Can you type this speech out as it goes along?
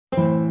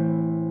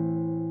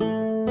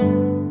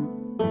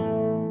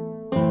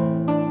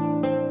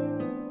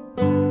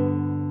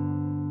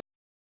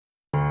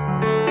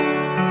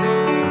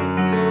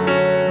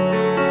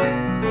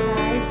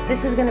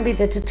going to be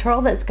the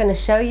tutorial that's going to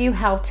show you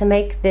how to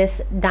make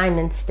this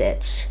diamond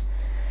stitch.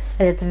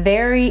 And it's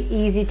very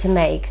easy to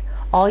make.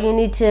 All you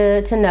need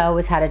to know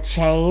is how to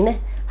chain,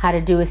 how to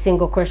do a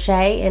single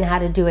crochet, and how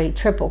to do a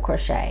triple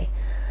crochet.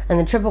 And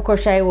the triple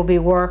crochet will be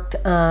worked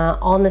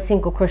on the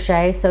single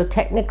crochet, so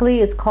technically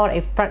it's called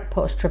a front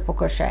post triple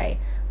crochet,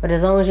 but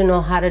as long as you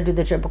know how to do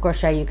the triple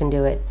crochet, you can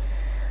do it.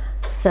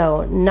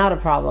 So not a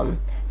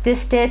problem.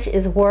 This stitch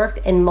is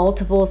worked in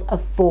multiples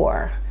of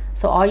 4.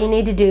 So all you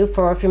need to do,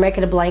 for if you're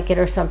making a blanket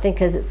or something,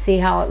 because see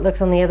how it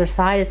looks on the other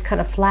side, it's kind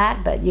of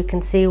flat, but you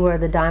can see where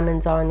the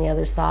diamonds are on the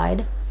other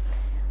side.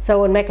 So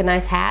it would make a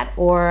nice hat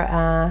or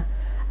a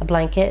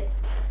blanket.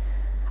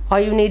 All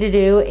you need to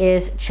do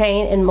is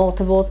chain in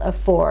multiples of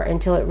 4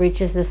 until it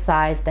reaches the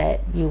size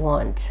that you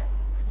want,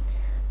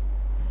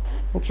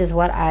 which is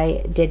what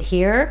I did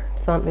here.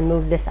 So let me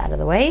move this out of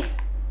the way.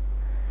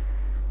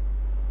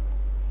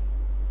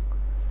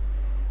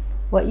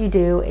 What you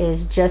do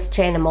is just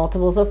chain in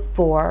multiples of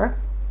 4,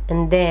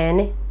 and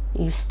then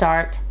you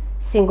start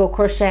single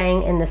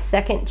crocheting in the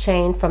second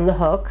chain from the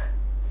hook,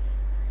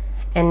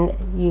 and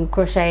you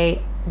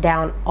crochet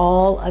down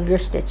all of your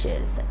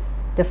stitches.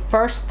 The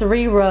first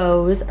 3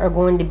 rows are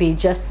going to be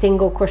just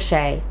single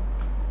crochet.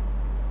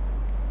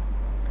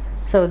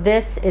 So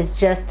this is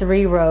just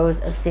 3 rows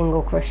of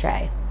single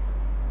crochet.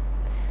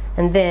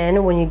 And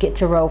then when you get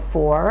to row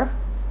 4,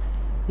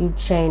 you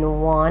chain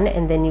 1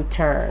 and then you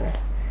turn.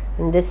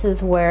 And this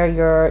is where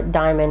your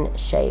diamond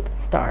shape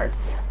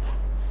starts.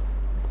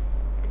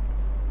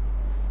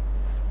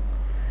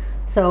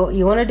 So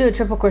you want to do a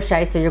triple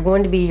crochet, so you're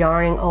going to be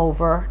yarning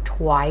over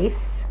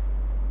twice,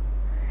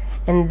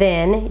 and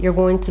then you're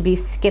going to be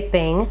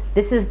skipping.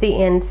 This is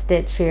the end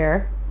stitch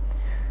here.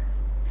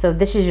 So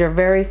this is your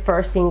very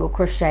first single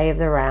crochet of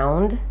the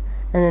round,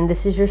 and then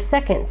this is your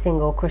second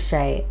single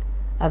crochet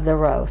of the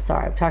row.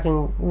 Sorry, I'm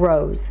talking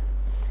rows.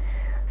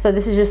 So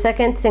this is your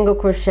second single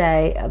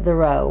crochet of the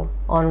row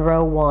on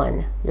row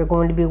 1. You're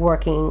going to be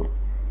working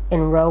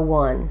in row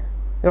 1.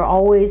 You'll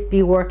always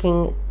be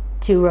working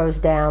 2 rows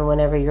down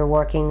whenever you're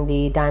working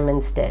the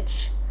diamond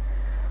stitch.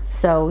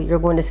 So you're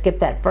going to skip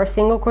that first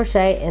single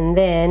crochet, and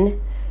then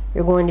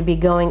you're going to be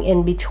going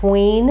in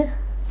between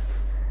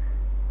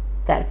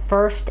that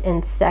first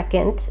and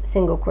second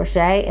single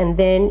crochet, and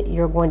then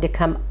you're going to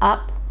come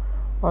up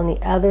on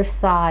the other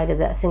side of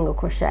that single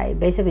crochet.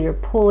 Basically you're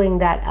pulling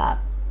that up.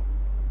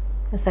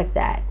 Just like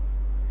that.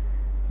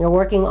 You're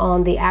working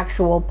on the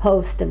actual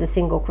post of the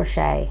single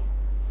crochet.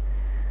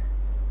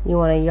 You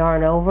want to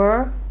yarn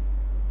over,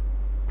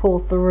 pull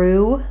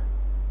through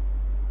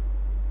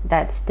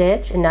that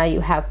stitch, and now you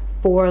have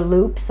 4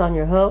 loops on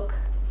your hook.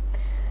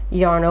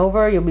 Yarn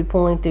over, you'll be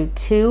pulling through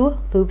 2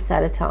 loops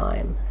at a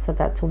time. So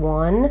that's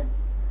 1,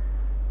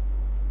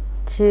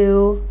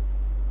 2,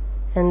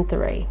 and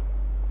 3.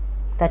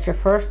 That's your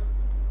first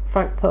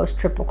front post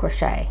triple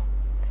crochet.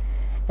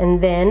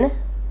 And then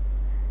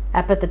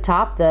up at the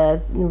top,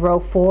 the row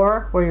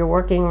 4 where you're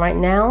working right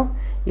now,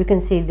 you can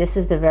see this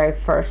is the very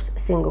first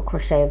single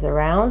crochet of the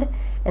round,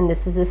 and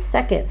this is the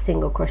second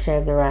single crochet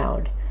of the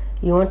round.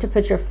 You want to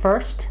put your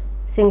first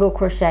single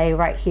crochet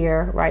right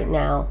here, right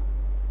now.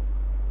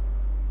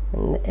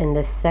 In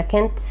the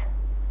second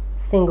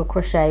single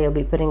crochet, you'll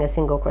be putting a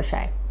single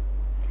crochet.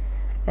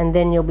 And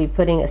then you'll be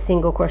putting a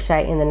single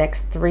crochet in the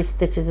next 3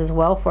 stitches as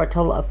well, for a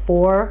total of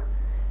 4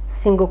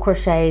 single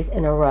crochets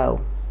in a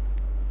row.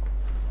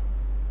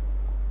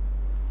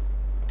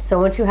 So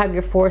once you have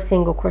your 4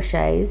 single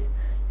crochets,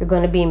 you're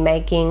going to be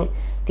making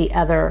the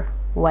other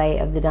way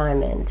of the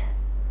diamond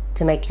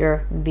to make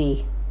your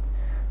V.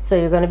 So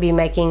you're going to be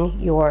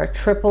making your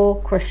triple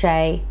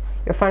crochet,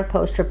 your front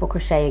post triple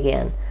crochet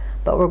again,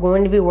 but we're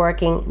going to be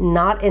working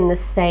not in the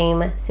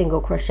same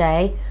single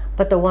crochet,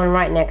 but the one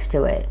right next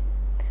to it.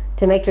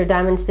 To make your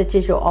diamond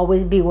stitches, you'll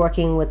always be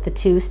working with the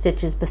 2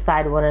 stitches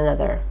beside one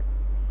another.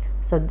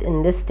 So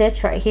in this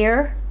stitch right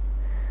here,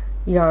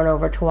 yarn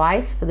over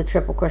twice for the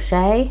triple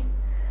crochet,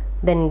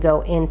 then go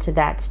into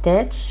that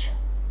stitch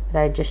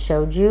that I just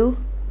showed you,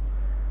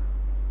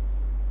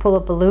 pull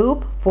up a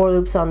loop, 4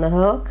 loops on the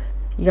hook,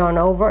 yarn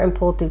over and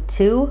pull through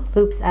 2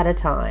 loops at a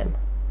time.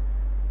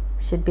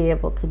 Should be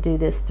able to do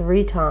this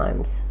 3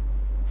 times.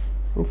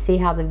 And see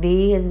how the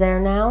V is there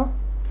now?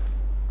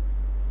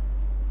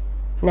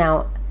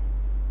 Now,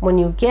 when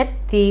you get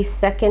the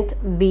second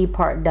V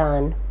part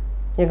done,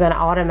 you're going to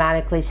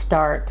automatically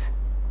start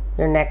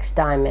your next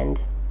diamond.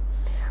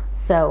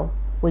 So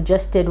we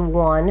just did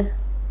 1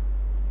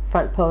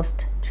 front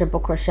post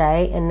triple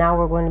crochet, and now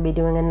we're going to be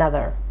doing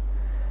another.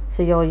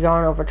 So you'll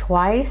yarn over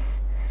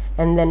twice,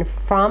 and then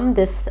from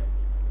this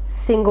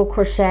single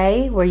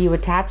crochet where you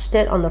attached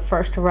it on the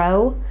first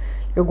row,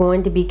 you're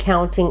going to be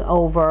counting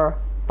over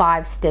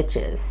 5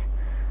 stitches.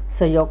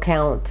 So you'll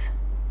count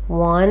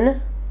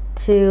 1,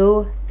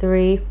 2,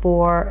 3,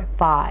 4,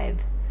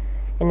 5,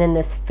 and in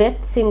this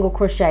 5th single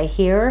crochet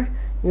here,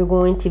 you're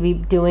going to be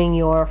doing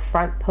your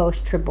front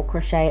post triple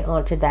crochet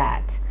onto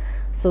that.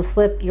 So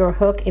slip your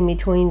hook in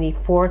between the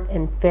 4th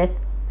and 5th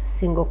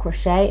single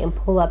crochet and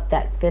pull up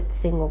that 5th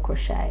single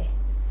crochet.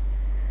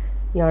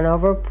 Yarn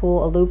over,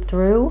 pull a loop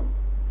through,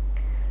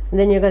 And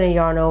then you're going to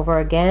yarn over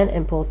again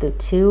and pull through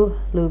 2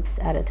 loops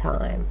at a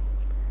time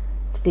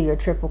to do your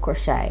triple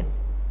crochet.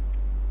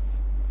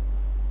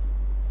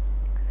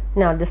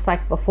 Now, just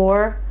like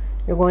before,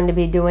 you're going to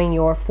be doing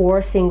your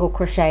 4 single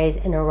crochets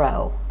in a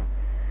row.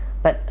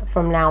 But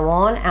from now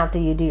on, after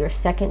you do your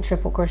second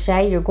triple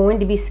crochet, you're going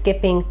to be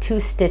skipping 2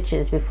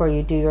 stitches before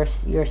you do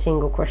your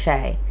single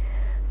crochet.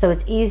 So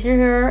it's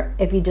easier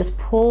if you just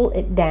pull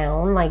it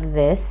down like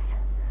this,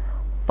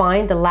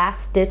 find the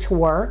last stitch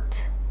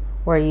worked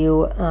where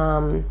you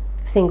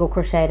single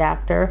crocheted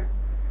after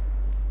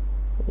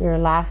your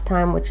last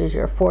time, which is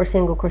your 4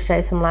 single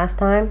crochets from last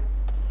time.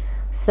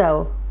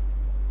 So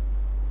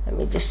let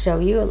me just show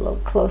you a little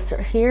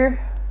closer here.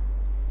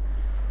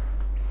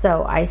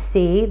 So I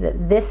see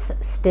that this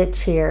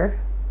stitch here,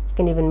 you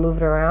can even move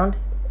it around,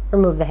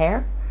 remove the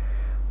hair.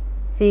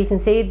 So you can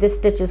see this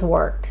stitch is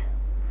worked.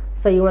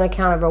 So you want to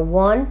count over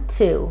 1,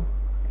 2,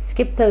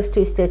 skip those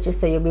 2 stitches,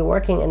 so you'll be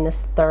working in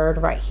this third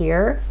right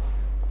here.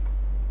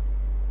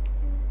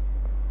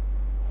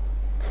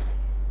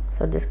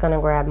 So just going to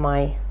grab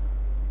my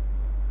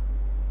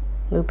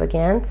loop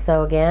again.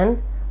 So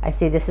again, I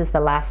see this is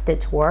the last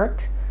stitch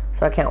worked.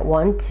 So I count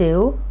 1,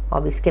 2, I'll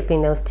be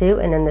skipping those 2,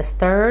 and then this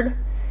third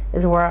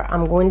is where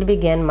I'm going to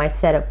begin my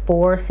set of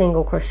 4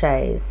 single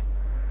crochets.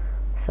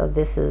 So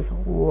this is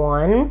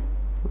 1,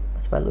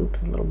 my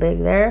loop's a little big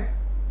there.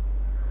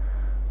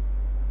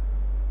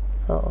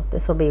 So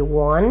this will be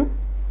 1,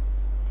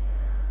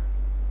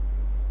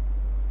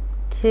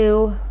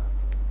 2,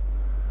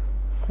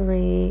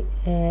 3,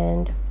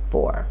 and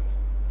 4.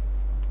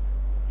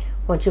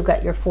 Once you've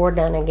got your 4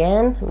 done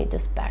again, let me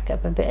just back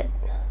up a bit.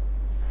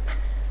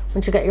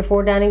 Once you got your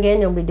 4 done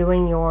again, you'll be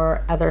doing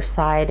your other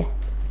side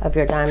of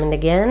your diamond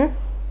again.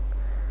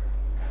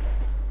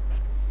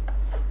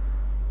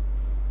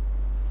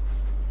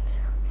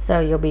 So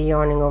you'll be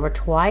yarning over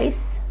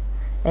twice,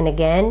 and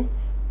again,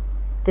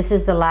 this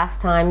is the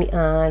last time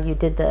you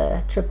did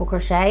the triple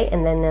crochet,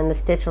 and then in the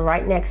stitch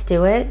right next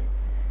to it,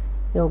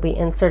 you'll be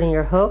inserting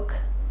your hook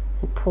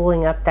and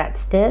pulling up that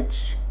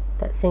stitch,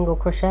 that single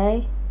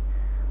crochet,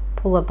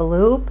 pull up a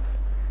loop,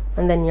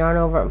 and then yarn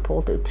over and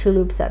pull through 2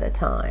 loops at a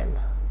time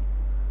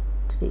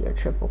to do your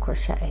triple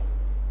crochet.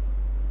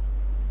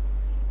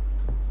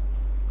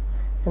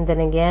 And then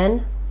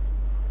again,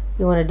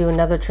 you want to do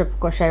another triple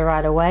crochet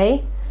right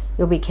away.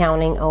 You'll be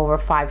counting over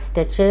 5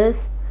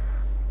 stitches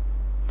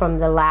from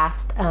the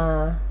last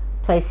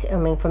place,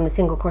 from the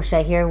single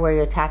crochet here where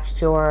you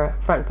attached your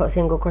front post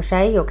single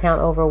crochet. You'll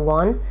count over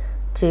 1,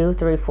 2,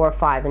 3, 4,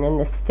 5, and in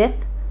this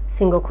 5th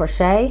single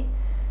crochet,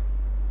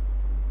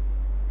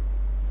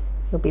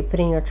 you'll be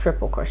putting your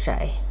triple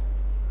crochet.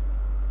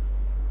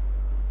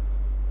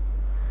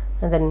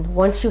 And then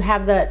once you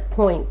have that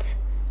point,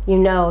 you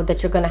know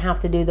that you're going to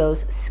have to do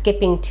those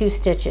skipping 2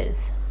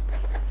 stitches.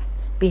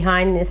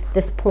 Behind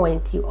this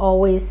point, you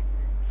always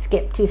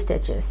skip 2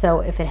 stitches.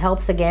 So if it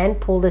helps, again,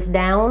 pull this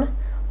down,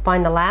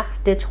 find the last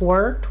stitch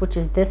worked, which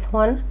is this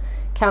one,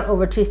 count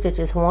over 2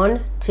 stitches,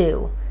 1,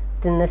 2.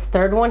 Then this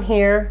third one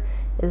here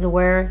is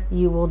where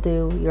you will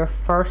do your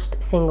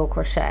first single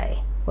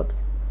crochet.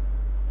 Whoops.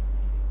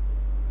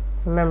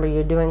 Remember,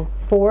 you're doing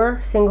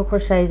 4 single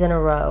crochets in a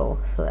row.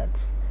 So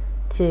that's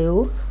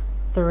 2,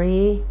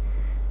 3,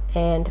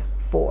 and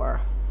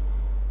 4.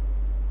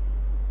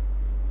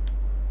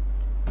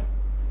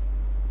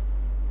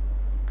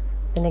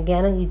 Then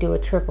again, you do a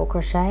triple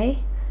crochet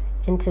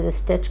into the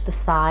stitch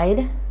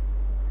beside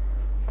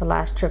the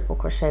last triple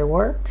crochet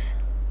worked.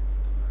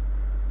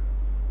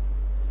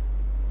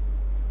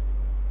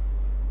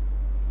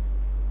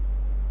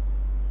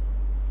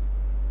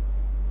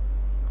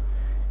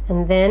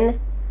 And then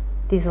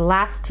these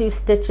last 2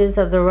 stitches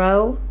of the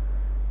row,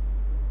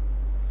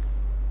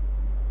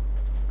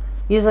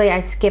 usually I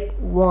skip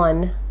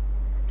 1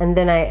 and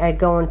then I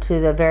go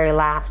into the very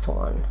last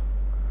one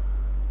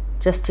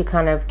just to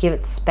kind of give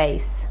it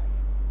space.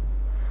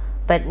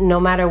 But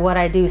no matter what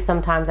I do,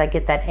 sometimes I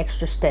get that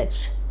extra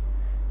stitch.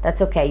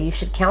 That's okay. You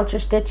should count your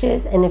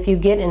stitches, and if you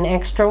get an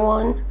extra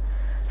one,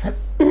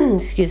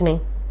 excuse me,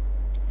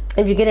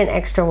 if you get an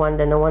extra one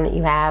than the one that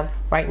you have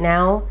right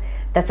now,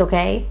 that's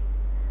okay.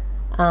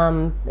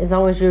 As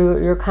long as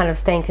you're kind of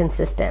staying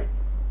consistent.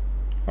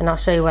 And I'll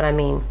show you what I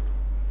mean.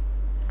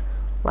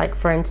 Like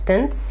for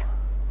instance,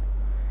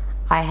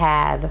 I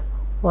have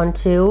 1,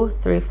 2,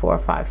 3, 4,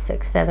 5,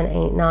 6, 7,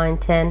 8, 9,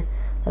 10,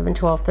 11,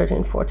 12,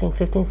 13, 14,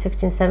 15,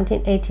 16,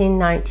 17, 18,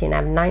 19. I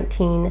have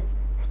 19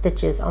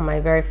 stitches on my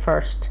very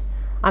first,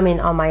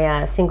 on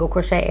my single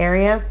crochet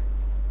area.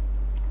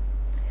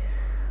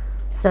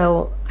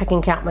 So I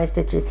can count my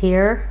stitches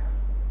here.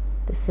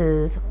 This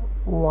is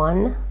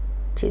 1,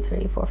 2,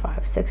 3, 4,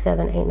 5, 6,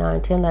 7, 8,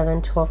 9, 10,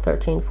 11, 12,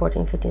 13,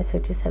 14, 15,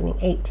 16, 17,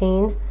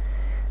 18.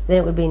 Then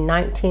it would be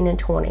 19 and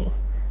 20.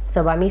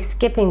 So by me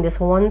skipping this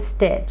 1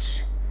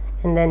 stitch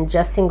and then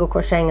just single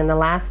crocheting in the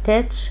last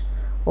stitch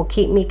will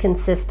keep me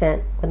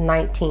consistent with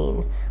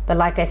 19. But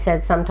like I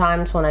said,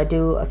 sometimes when I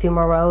do a few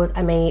more rows,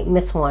 I may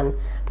miss one,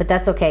 but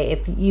that's okay.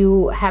 If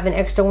you have an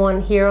extra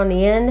one here on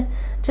the end,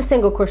 just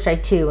single crochet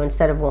 2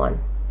 instead of 1.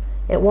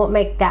 it won't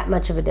make that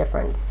much of a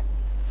difference.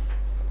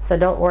 So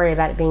don't worry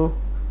about it being,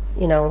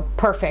 you know,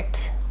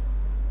 perfect.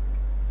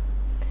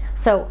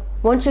 So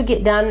once you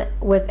get done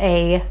with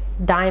a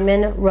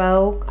diamond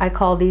row, I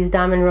call these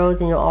diamond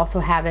rows, and you'll also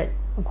have it,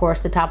 of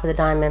course, the top of the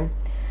diamond.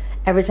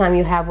 Every time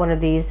you have one of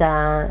these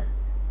rows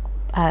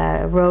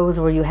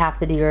where you have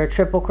to do your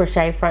triple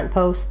crochet front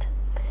post,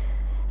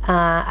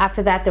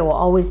 after that there will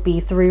always be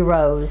 3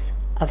 rows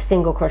of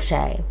single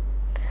crochet.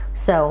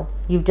 So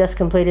you've just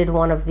completed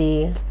one of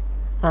the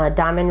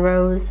diamond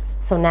rows,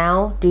 so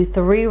now do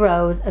 3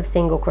 rows of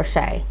single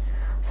crochet.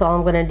 So all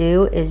I'm going to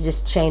do is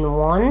just chain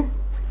 1,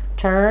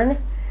 turn,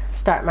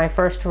 start my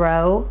first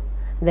row,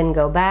 then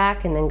go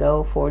back and then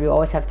go forward. You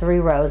always have 3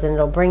 rows, and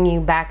it'll bring you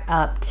back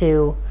up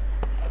to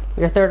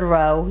your 3rd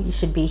row. You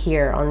should be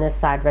here on this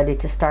side ready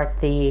to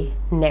start the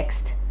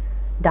next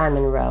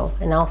diamond row,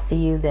 and I'll see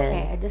you then.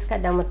 Okay, I just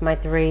got done with my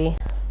 3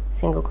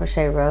 single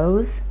crochet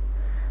rows,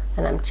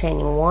 and I'm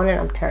chaining 1 and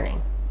I'm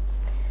turning.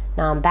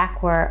 Now I'm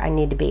back where I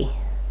need to be.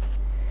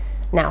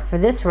 Now for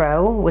this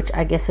row, which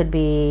I guess would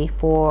be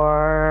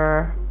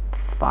 4,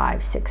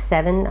 5, 6,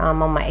 7,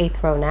 I'm on my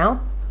 8th row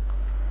now.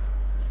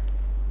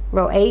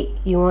 Row 8,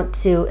 you want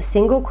to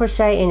single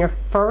crochet in your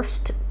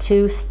first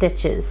 2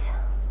 stitches.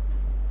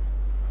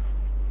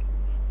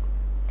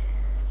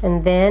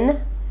 And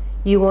then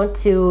you want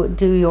to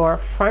do your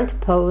front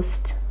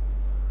post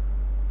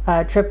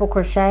triple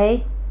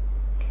crochet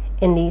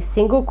in the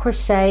single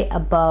crochet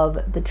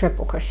above the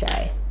triple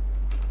crochet.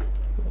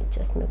 Let me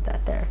just move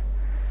that there.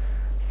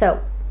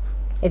 So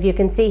if you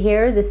can see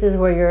here, this is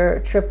where your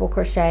triple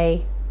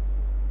crochet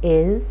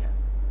is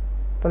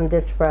from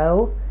this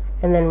row,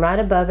 and then right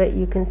above it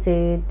you can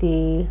see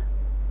the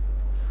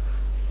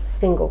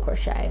single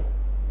crochet.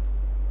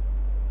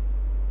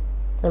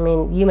 I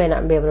mean, you may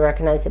not be able to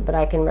recognize it, but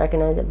I can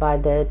recognize it by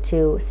the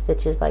 2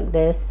 stitches like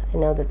this. I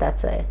know that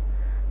that's a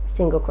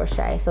single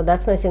crochet. So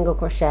that's my single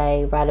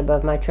crochet right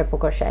above my triple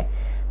crochet.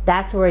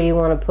 That's where you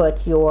want to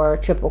put your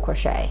triple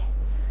crochet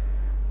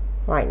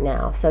right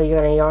now. So you're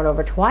going to yarn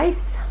over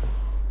twice,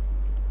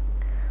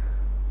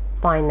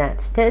 find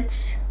that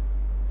stitch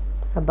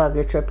above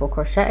your triple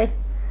crochet,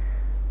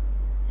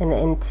 and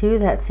into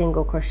that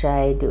single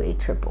crochet do a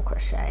triple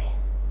crochet.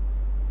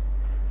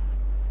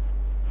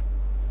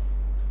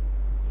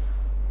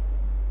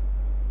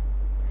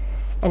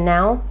 And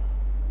now,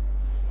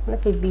 I wonder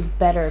if it'd be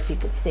better if you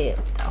could see it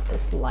without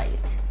this light.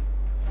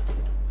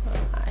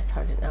 It's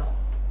hard to know.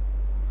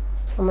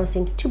 Almost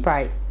seems too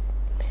bright.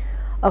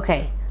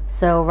 Okay,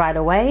 so right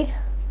away,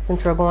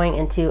 since we're going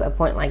into a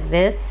point like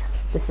this,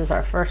 this is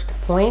our first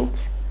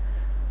point.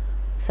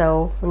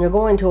 So when you're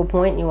going to a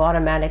point, you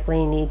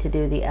automatically need to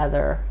do the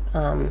other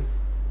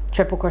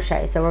triple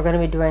crochet. So we're going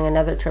to be doing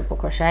another triple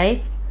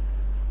crochet.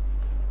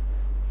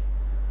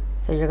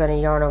 So you're going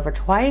to yarn over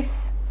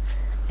twice.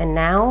 And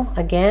now,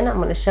 again, I'm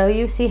going to show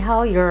you, see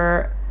how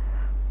your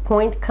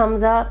point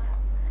comes up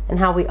and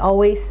how we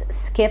always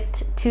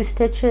skipped 2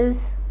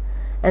 stitches.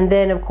 And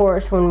then, of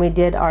course, when we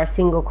did our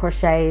single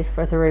crochets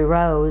for 3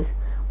 rows,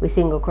 we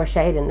single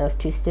crocheted in those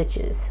 2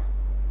 stitches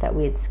that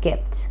we had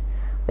skipped.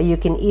 But you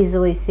can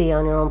easily see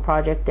on your own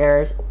project,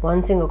 there's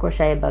 1 single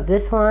crochet above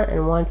this one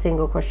and 1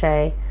 single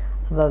crochet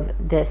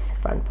above this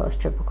front post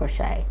triple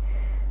crochet.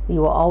 You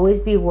will always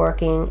be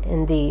working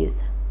in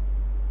these.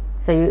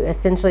 So you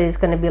essentially, it's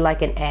going to be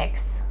like an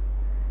X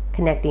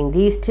connecting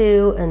these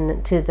 2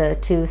 and to the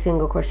 2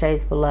 single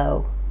crochets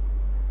below.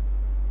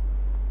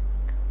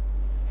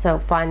 So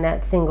find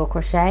that single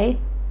crochet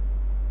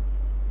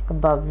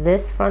above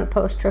this front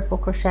post triple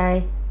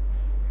crochet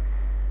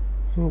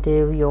and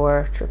do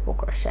your triple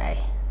crochet.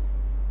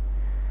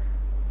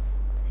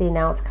 See,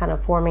 now it's kind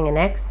of forming an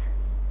X.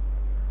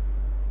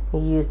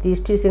 You use these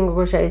 2 single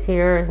crochets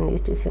here and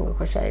these 2 single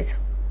crochets.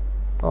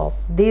 Well,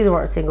 these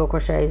weren't single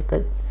crochets,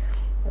 but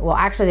well,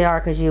 actually they are,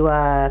 because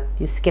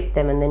you skip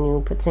them and then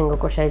you put single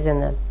crochets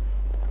in them.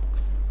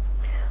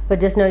 But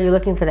just know you're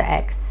looking for the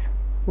X,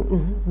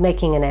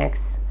 making an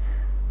X.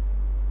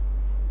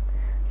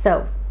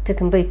 So to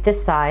complete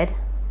this side,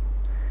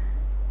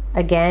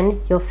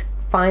 again, you'll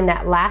find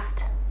that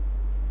last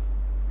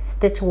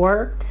stitch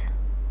worked,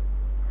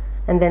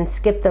 and then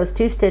skip those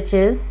 2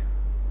 stitches,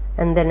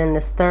 and then in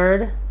this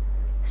 3rd,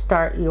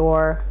 start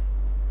your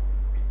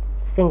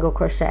single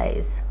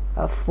crochets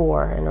of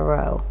 4 in a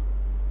row.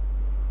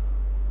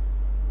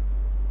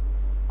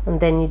 And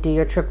then you do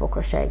your triple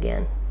crochet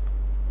again.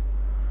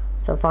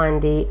 So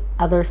find the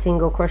other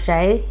single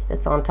crochet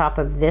that's on top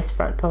of this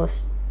front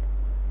post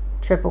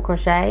triple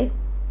crochet.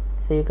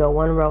 So you go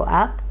 1 row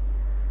up,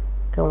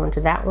 go into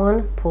that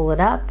one, pull it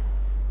up,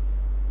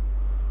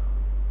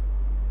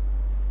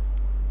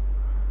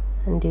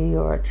 and do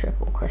your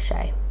triple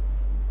crochet.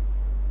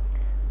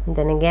 And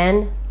then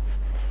again,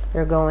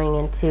 you're going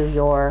into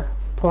your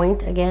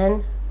point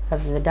again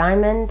of the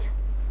diamond.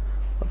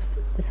 Oops,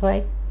 this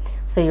way.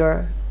 So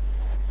you're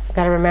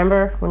got to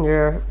remember, when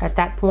you're at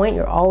that point,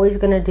 you're always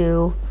going to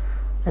do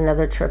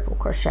another triple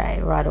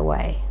crochet right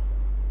away.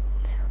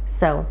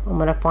 So I'm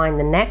going to find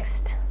the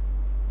next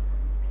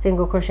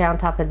single crochet on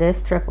top of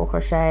this triple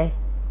crochet,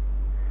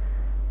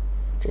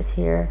 stitches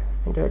here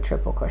and do a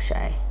triple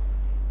crochet.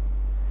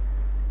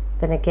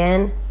 Then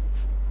again,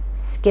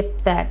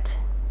 skip those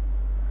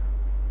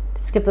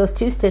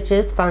 2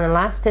 stitches, find the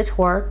last stitch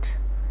worked,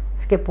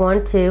 skip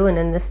 1, 2, and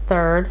then this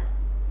third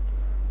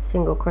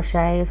single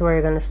crochet is where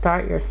you're going to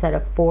start your set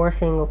of 4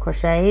 single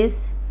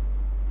crochets.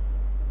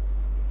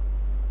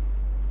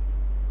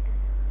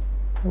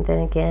 And then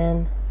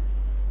again,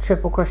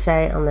 triple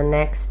crochet on the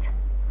next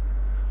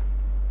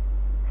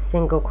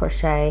single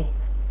crochet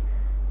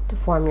to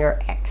form your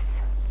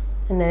X.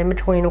 And then in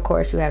between, of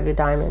course, you have your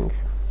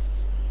diamonds.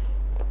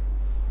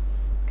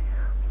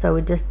 So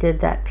we just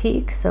did that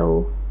peak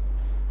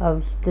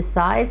of this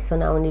side, so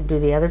now we need to do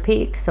the other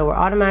peak. So we're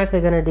automatically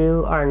going to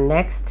do our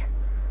next,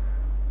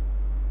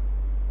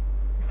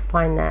 just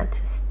find that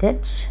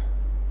stitch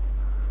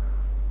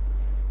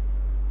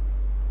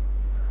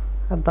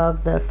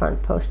above the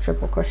front post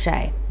triple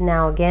crochet.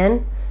 Now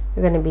again,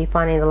 you're going to be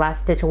finding the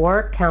last stitch of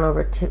work, count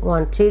over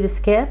 1, 2 to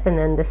skip, and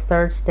then this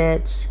third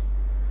stitch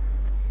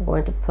you're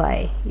going to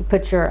play. You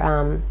put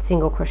your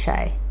single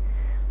crochet,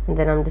 and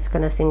then I'm just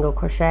going to single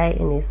crochet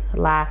in these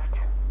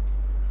last.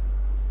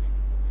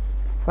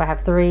 So I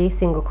have 3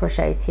 single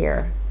crochets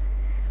here,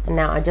 and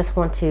now I just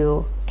want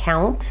to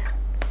count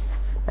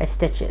my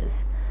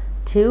stitches.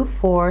 2,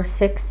 4,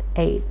 6,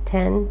 8,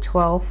 10,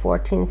 12,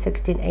 14,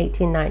 16,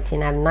 18,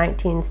 19. I have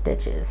 19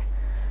 stitches.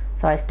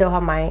 So I still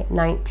have my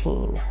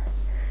 19.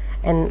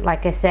 And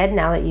like I said,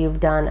 now that you've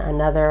done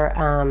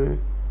another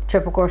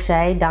triple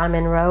crochet,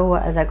 diamond row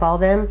as I call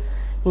them,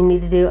 you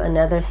need to do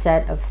another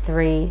set of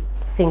 3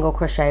 single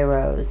crochet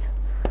rows.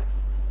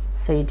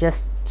 So you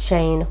just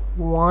chain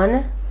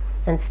 1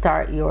 and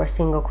start your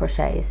single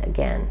crochets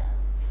again.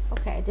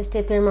 Okay, I just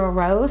did 3 more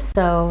rows,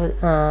 so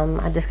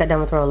I just got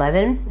done with row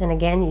 11, and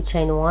again you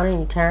chain 1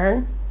 and you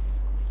turn,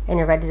 and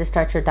you're ready to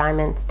start your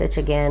diamond stitch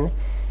again.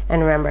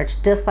 And remember,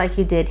 it's just like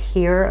you did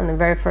here on the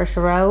very first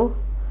row.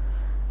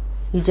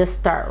 You just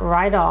start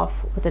right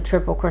off with a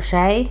triple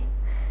crochet,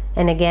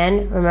 and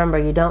again, remember,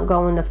 you don't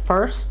go in the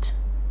first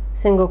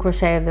single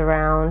crochet of the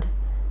round,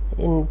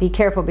 and be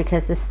careful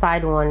because this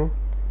side one,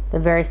 the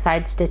very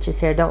side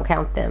stitches here, don't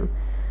count them.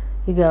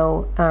 You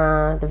go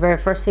the very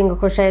first single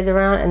crochet of the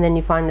round, and then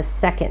you find the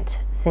second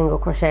single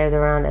crochet of the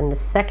round, and the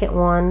second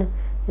one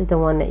is the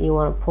one that you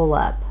want to pull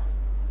up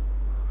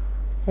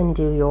and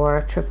do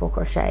your triple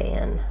crochet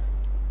in.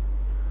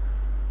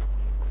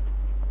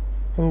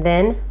 And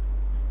then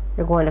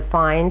you're going to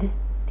find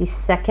the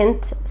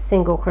second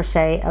single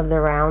crochet of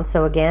the round.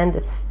 So again,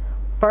 this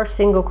first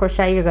single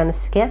crochet you're going to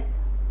skip,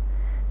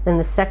 then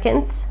the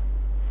second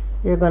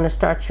you're going to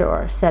start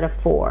your set of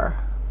 4.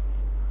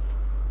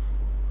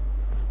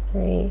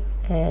 3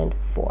 and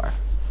 4.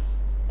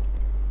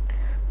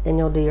 Then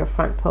you'll do your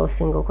front post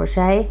single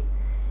crochet.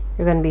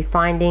 You're going to be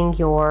finding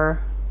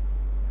your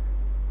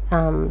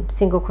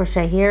single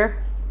crochet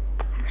here.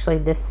 Actually,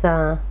 this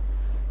I'm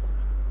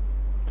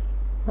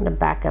going to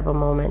back up a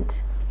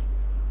moment,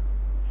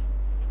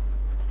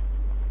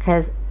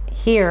 because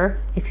here,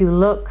 if you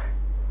look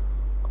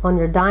on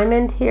your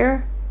diamond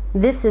here,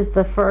 this is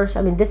the first,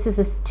 this is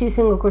the 2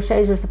 single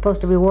crochets you're supposed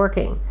to be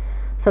working.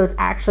 So it's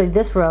actually,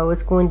 this row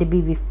is going to be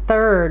the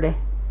 3rd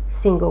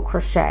single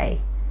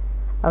crochet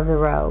of the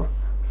row.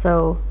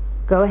 So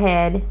go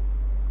ahead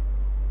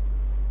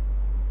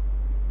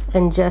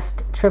and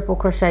just triple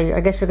crochet.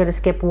 I guess you're going to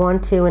skip 1,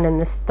 2, and then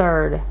this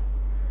third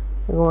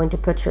you're going to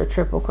put your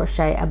triple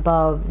crochet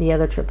above the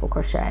other triple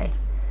crochet.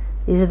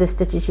 These are the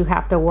stitches you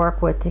have to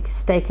work with to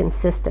stay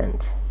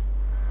consistent.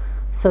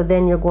 So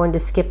then you're going to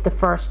skip the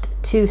first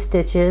 2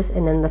 stitches,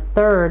 and then the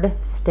third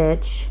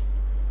stitch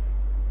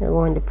you're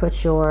going to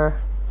put your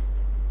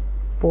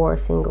 4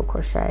 single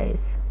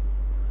crochets.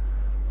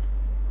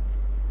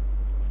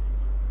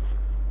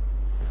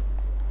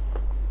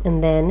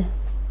 And then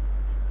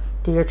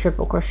do your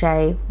triple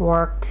crochet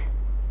worked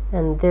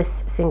and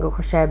this single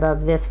crochet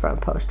above this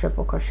front post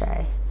triple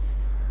crochet.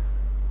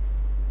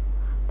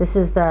 This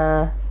is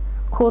the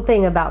cool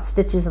thing about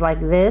stitches like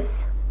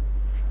this,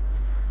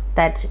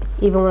 that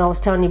even when I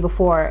was telling you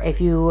before, if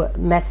you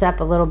mess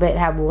up a little bit,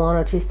 have 1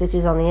 or 2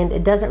 stitches on the end,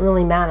 it doesn't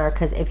really matter,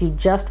 because if you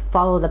just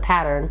follow the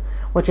pattern,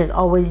 which is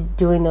always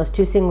doing those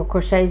 2 single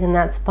crochets in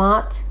that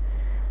spot,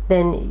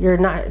 then you're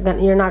not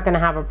going to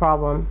have a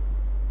problem.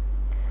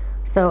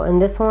 So in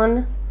this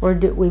one,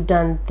 we've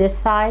done this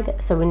side,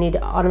 so we need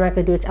to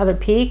automatically do its other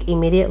peak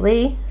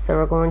immediately. So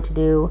we're going to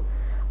do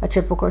a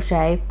triple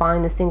crochet,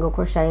 find the single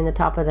crochet in the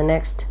top of the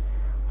next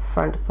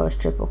front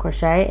post triple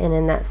crochet, and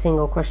in that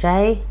single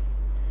crochet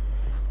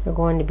you're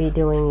going to be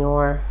doing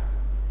your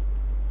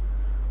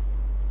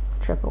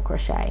triple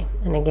crochet.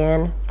 And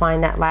again,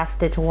 find that last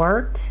stitch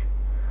worked,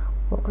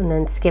 and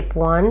then skip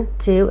 1,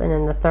 2, and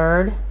then the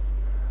third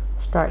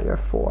start your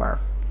 4.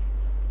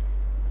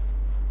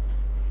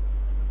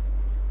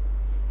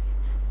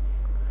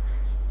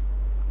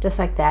 Just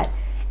like that.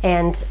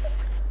 And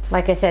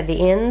like I said,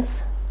 the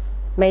ends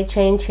may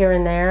change here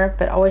and there,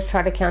 but always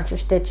try to count your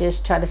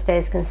stitches, try to stay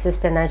as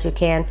consistent as you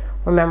can.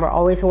 Remember,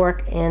 always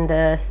work in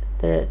the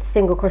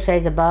single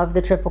crochets above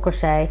the triple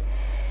crochet,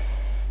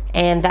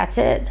 and that's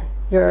it.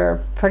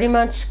 you're pretty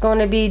much going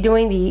to be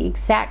doing the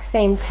exact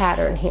same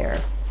pattern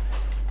here,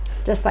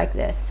 just like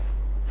this.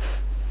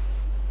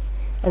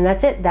 And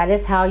that's it. That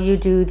is how you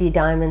do the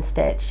diamond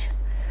stitch.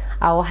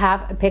 I will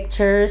have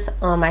pictures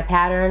on my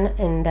pattern,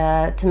 and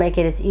to make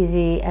it as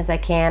easy as I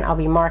can, I'll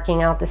be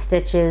marking out the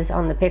stitches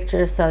on the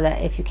pictures so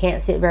that if you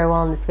can't see it very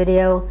well in this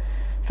video,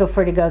 feel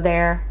free to go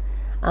there.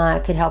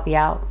 It could help you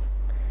out.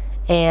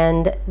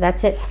 And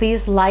that's it.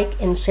 Please like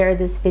and share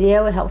this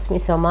video. It helps me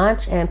so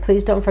much. And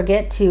please don't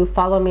forget to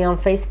follow me on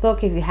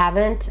Facebook if you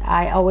haven't.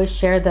 I always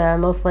share the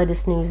most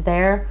latest news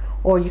there,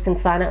 or you can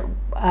sign up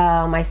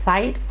on my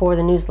site for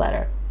the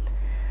newsletter.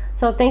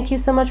 So thank you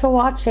so much for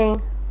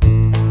watching.